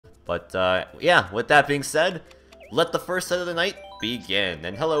But yeah, with that being said, let the first set of the night begin.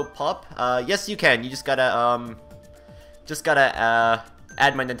 And hello, Pop. Yes, you can. You just gotta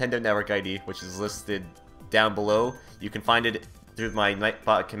add my Nintendo Network ID, which is listed down below. You can find it through my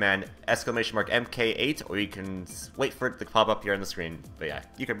Nightbot command !MK8, or you can wait for it to pop up here on the screen. But yeah,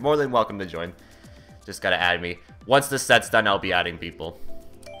 you're more than welcome to join. Just gotta add me. Once this set's done, I'll be adding people.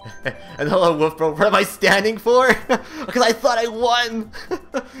 And hello, Wolf Bro. What am I standing for? Because I thought I won.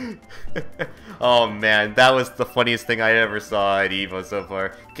 Oh man, that was the funniest thing I ever saw at EVO so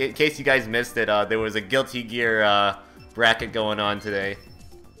far. In case you guys missed it, there was a Guilty Gear bracket going on today,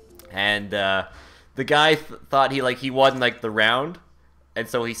 and the guy thought he won like the round, and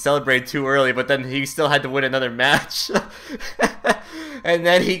so he celebrated too early. But then he still had to win another match, and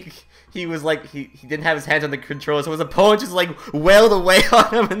then he was like, he didn't have his hands on the controller, so his opponent just like wailed away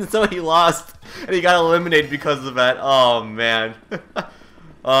on him, and so he lost, and he got eliminated because of that. Oh man.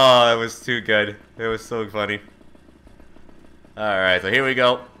 Oh, it was too good. It was so funny. Alright, so here we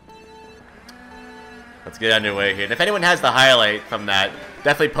go. Let's get underway here. And if anyone has the highlight from that,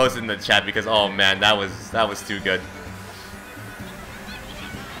 definitely post it in the chat, because oh man, that was too good.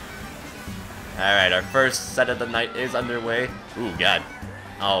 Alright, our first set of the night is underway. Ooh, god.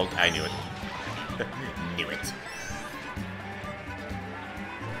 Oh, I knew it. Knew it.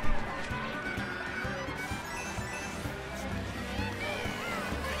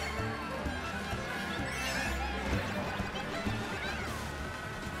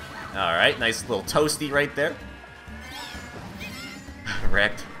 Alright, nice little toasty right there.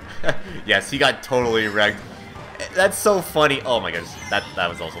 Wrecked. Yes, he got totally wrecked. That's so funny. Oh my goodness, that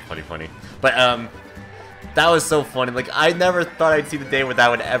was also funny. But that was so funny. Like, I never thought I'd see the day where that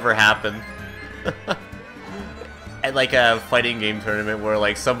would ever happen. At like a fighting game tournament where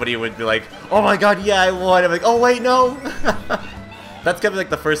like somebody would be like, "Oh my god, yeah, I won." I'm like, "Oh wait, no." That's gonna be like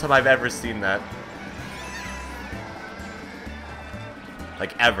the first time I've ever seen that.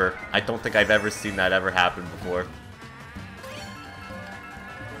 Like ever. I don't think I've ever seen that ever happen before.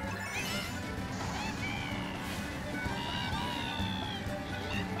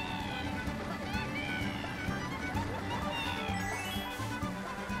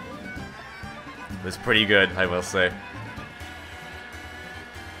 It was pretty good, I will say.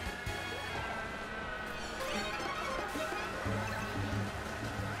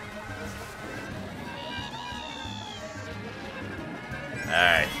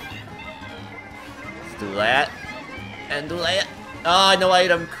 Alright. Let's do that. And do that. Oh, no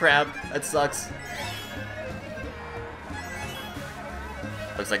item. Crap. That sucks.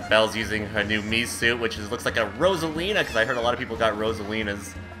 Looks like Belle's using her new Mii suit, which looks like a Rosalina, because I heard a lot of people got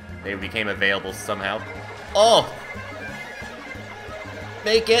Rosalinas. They became available somehow. Oh!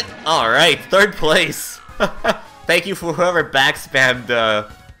 Make it! Alright, third place! Thank you for whoever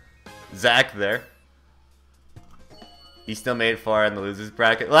backspammed Zach there. He still made it far in the losers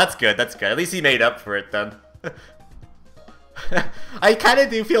bracket. Well, that's good, that's good. At least he made up for it then. I kind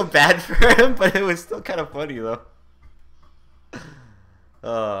of do feel bad for him, but it was still kind of funny though.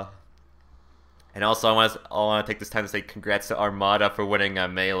 And also, I want to take this time to say congrats to Armada for winning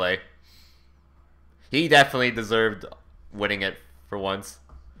Melee. He definitely deserved winning it for once.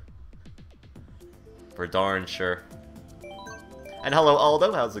 For darn sure. And hello,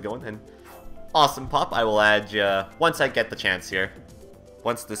 Aldo. How's it going? And awesome, Pop. I will add you once I get the chance here.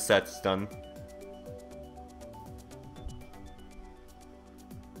 Once this set's done.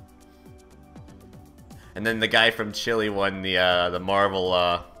 And then the guy from Chile won the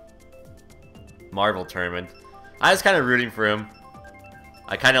Marvel tournament. I was kind of rooting for him.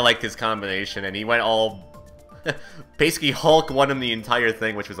 I kind of liked his combination, and he went all... basically, Hulk won him the entire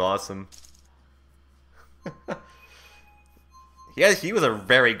thing, which was awesome. Yeah, he was a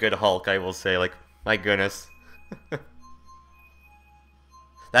very good Hulk, I will say. Like, my goodness.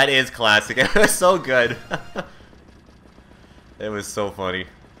 That is classic. It was so good. It was so funny.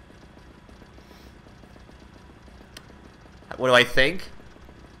 What do I think?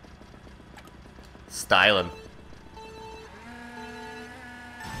 Styling.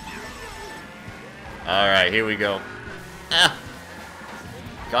 Alright, here we go. Ah!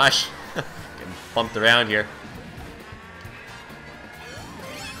 Gosh. Getting bumped around here.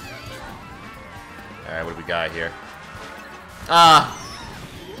 Alright, what do we got here? Ah!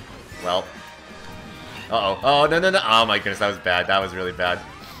 Well. Uh-oh. Oh, no, no, no. Oh my goodness, that was bad. That was really bad.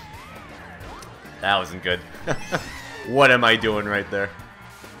 That wasn't good. What am I doing right there?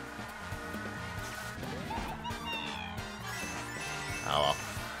 Oh well.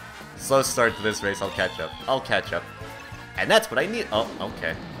 Slow start to this race, I'll catch up. I'll catch up. And that's what I need. Oh,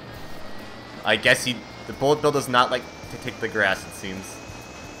 okay. I guess the bullet bill does not like to take the grass, it seems.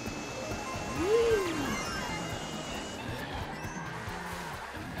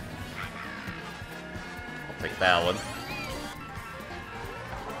 Take that one.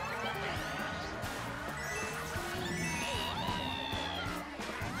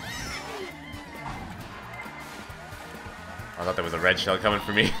 I thought there was a red shell coming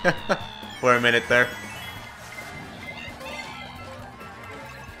for me for a minute there.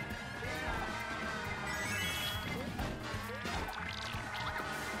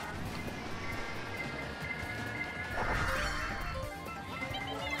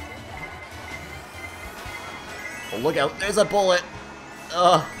 Oh, look out, there's a bullet!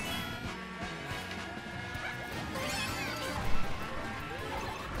 Ugh.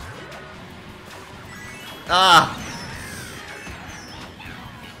 Ah!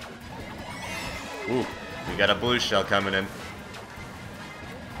 Ooh, we got a blue shell coming in.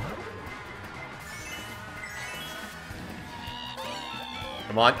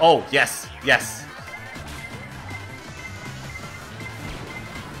 Come on. Oh, yes, yes.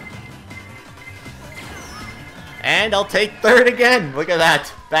 And I'll take third again. Look at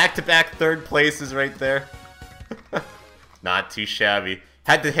that. Back-to-back third places right there. Not too shabby.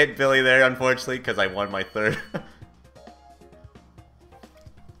 Had to hit Billy there, unfortunately, because I won my third.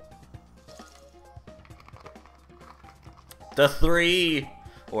 The 3!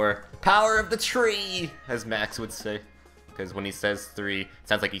 Or power of the tree, as Max would say. Because when he says 3, it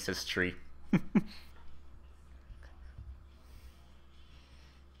sounds like he says tree.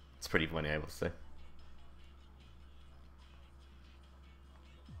 It's pretty funny, I will say.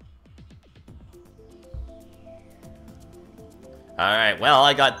 Alright, well,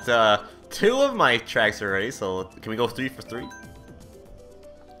 I got 2 of my tracks already, so can we go 3 for 3?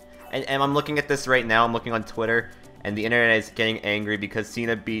 And I'm looking at this right now, I'm looking on Twitter, and the internet is getting angry because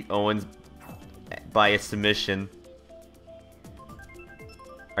Cena beat Owens by a submission.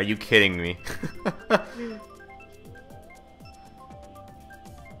 Are you kidding me?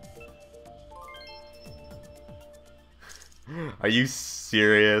 Are you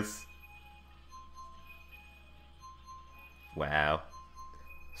serious? Wow.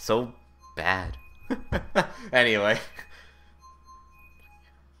 So bad. Anyway.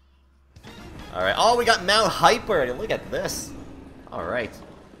 Alright. Oh, we got Mount Hyper! Look at this. Alright.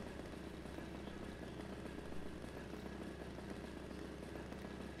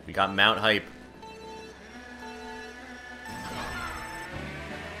 We got Mount Hype.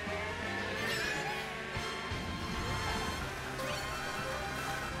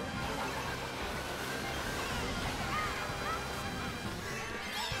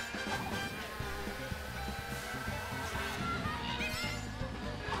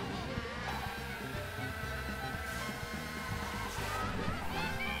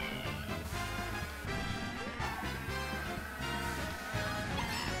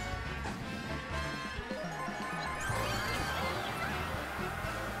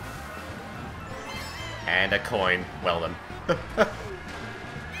 And a coin. Well then.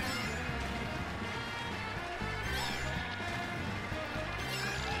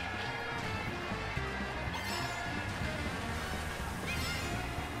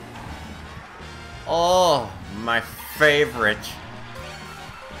 Oh, my favorite.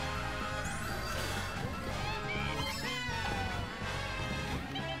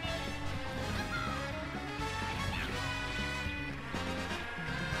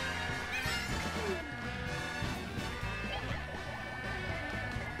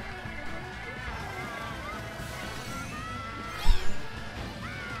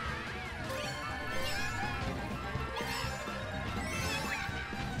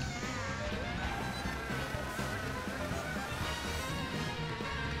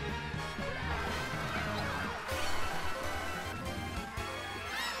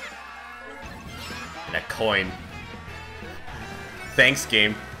 And a coin. Thanks,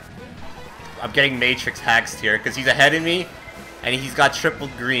 game. I'm getting Matrix hacks here, because he's ahead of me, and he's got triple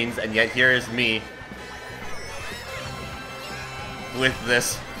greens, and yet here is me. With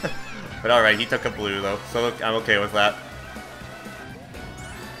this. But alright, he took a blue, though, so I'm okay with that.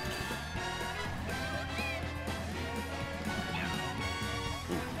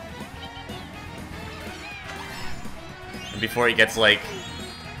 And before he gets, like...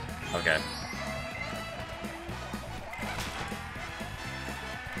 Okay.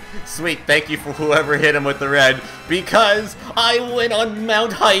 Sweet, thank you for whoever hit him with the red, because I win on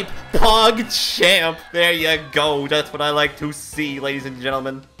Mount Hype, Pog Champ! There you go, that's what I like to see, ladies and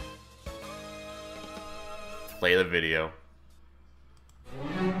gentlemen. Play the video.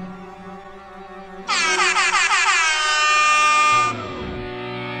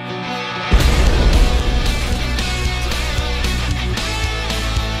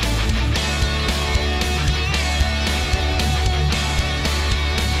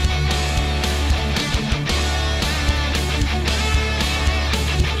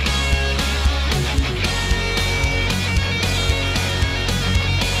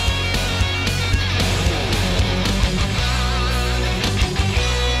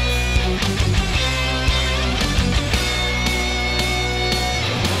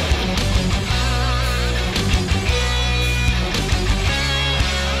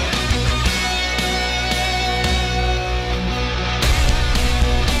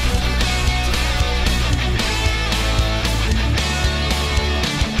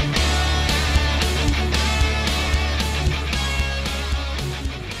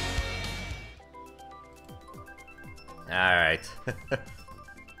 Alright.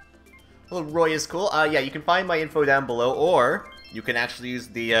 Well, Roy is cool. Yeah, you can find my info down below, or you can actually use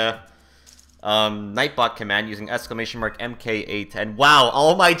the Nightbot command using !MK8. And wow,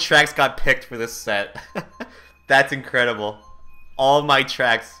 all my tracks got picked for this set. That's incredible. All my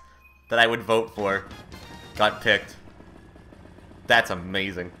tracks that I would vote for got picked. That's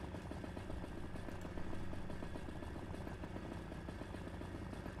amazing.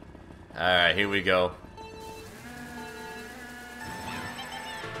 Alright, here we go.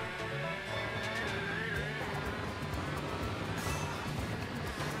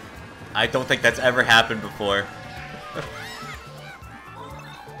 I don't think that's ever happened before.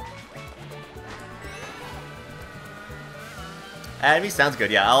 Add me sounds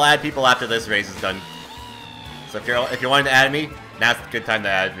good. Yeah, I'll add people after this race is done. So if you're wanting to add me, now's a good time to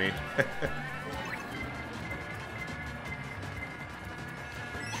add me.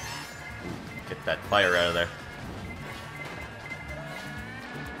 Get that fire out of there.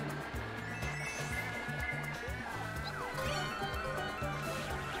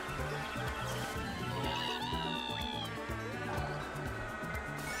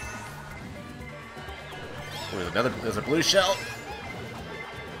 Oh, there's a blue shell.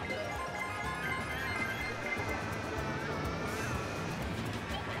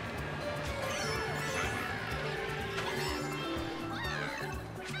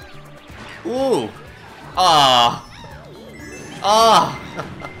 Ooh! Ah! Ah!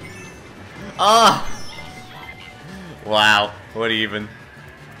 Ah! Wow, what even?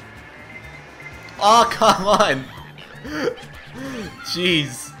 Oh, come on!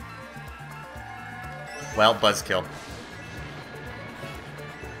 Jeez. Well, buzzkill.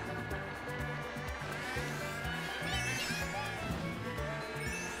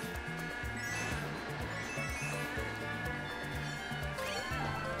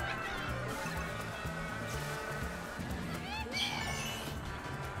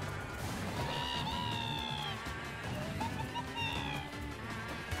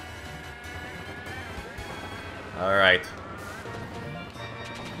 Alright.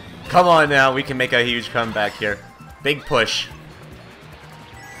 Come on now, we can make a huge comeback here. Big push.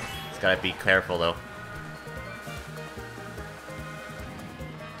 Just gotta be careful though.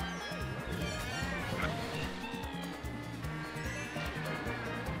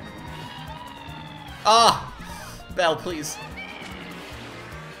 Ah! Bell, please.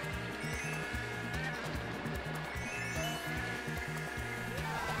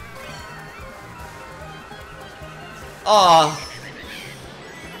 Oh!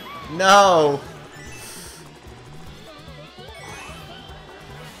 No!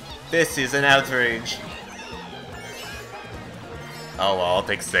 This is an outrage. Oh well, I'll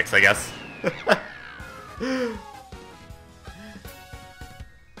take 6, I guess.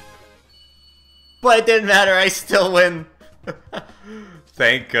 But it didn't matter, I still win!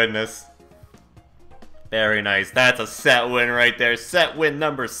 Thank goodness. Very nice, that's a set win right there. Set win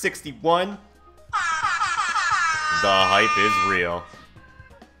number 61. The hype is real.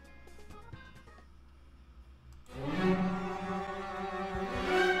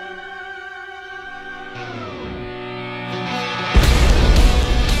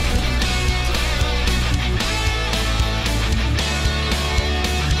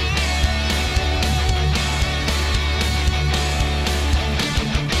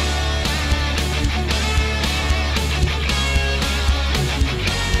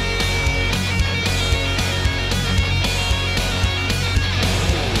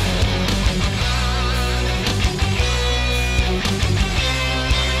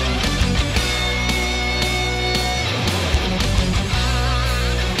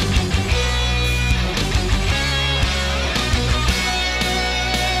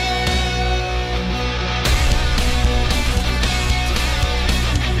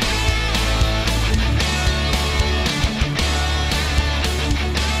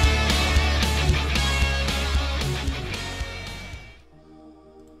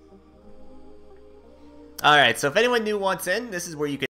 Alright, so if anyone new wants in, this is where you can